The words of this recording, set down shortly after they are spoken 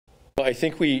I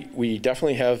think we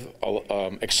definitely have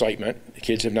excitement. The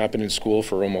kids have not been in school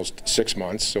for almost 6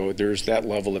 months, so there's that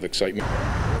level of excitement.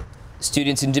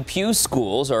 Students in Depew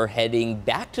schools are heading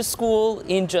back to school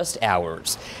in just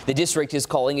hours. The district is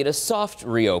calling it a soft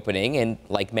reopening, and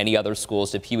like many other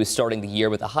schools, Depew is starting the year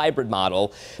with a hybrid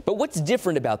model. But what's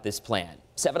different about this plan?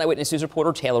 7 Eyewitness News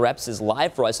reporter Taylor Epps is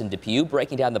live for us in Depew,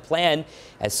 breaking down the plan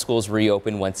as schools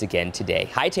reopen once again today.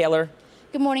 Hi, Taylor.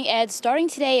 Good morning, Ed. Starting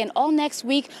today and all next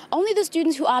week, only the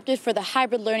students who opted for the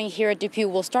hybrid learning here at Depew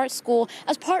will start school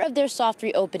as part of their soft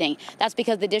reopening. That's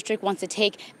because the district wants to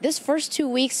take this first 2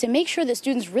 weeks to make sure that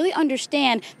students really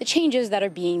understand the changes that are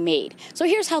being made. So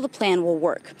here's how the plan will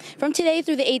work. From today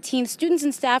through the 18th, students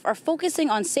and staff are focusing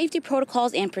on safety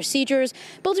protocols and procedures,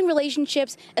 building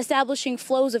relationships, establishing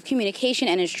flows of communication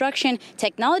and instruction,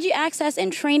 technology access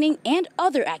and training, and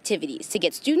other activities to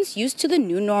get students used to the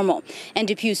new normal. And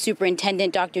Depew's superintendent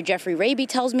Dr. Jeffrey Raby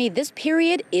tells me this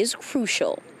period is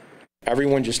crucial.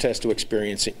 Everyone just has to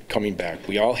experience it coming back.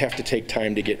 We all have to take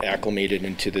time to get acclimated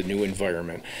into the new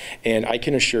environment. And I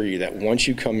can assure you that once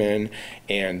you come in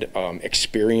and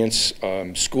experience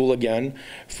school again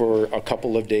for a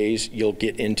couple of days, you'll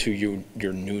get into your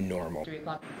new normal.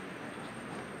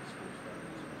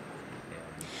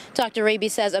 Dr. Raby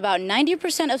says about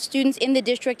 90% of students in the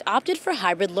district opted for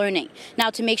hybrid learning. Now,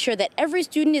 to make sure that every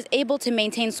student is able to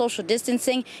maintain social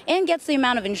distancing and gets the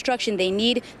amount of instruction they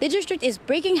need, the district is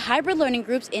breaking hybrid learning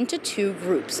groups into 2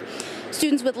 groups.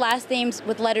 Students with last names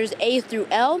with letters A through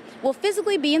L will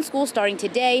physically be in school starting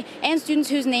today, and students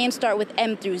whose names start with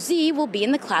M through Z will be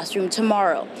in the classroom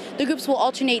tomorrow. The groups will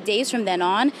alternate days from then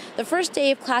on. The first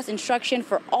day of class instruction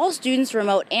for all students,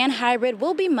 remote and hybrid,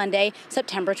 will be Monday,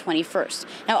 September 21st.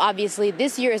 Now, obviously,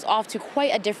 this year is off to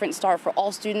quite a different start for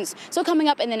all students. So coming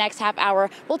up in the next half hour,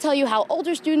 we'll tell you how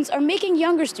older students are making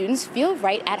younger students feel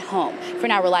right at home. For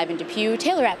now, we're live in Depew.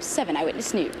 Taylor Epps, 7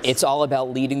 Eyewitness News. It's all about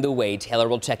leading the way. Taylor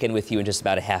will check in with you in just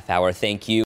about a half hour. Thank you.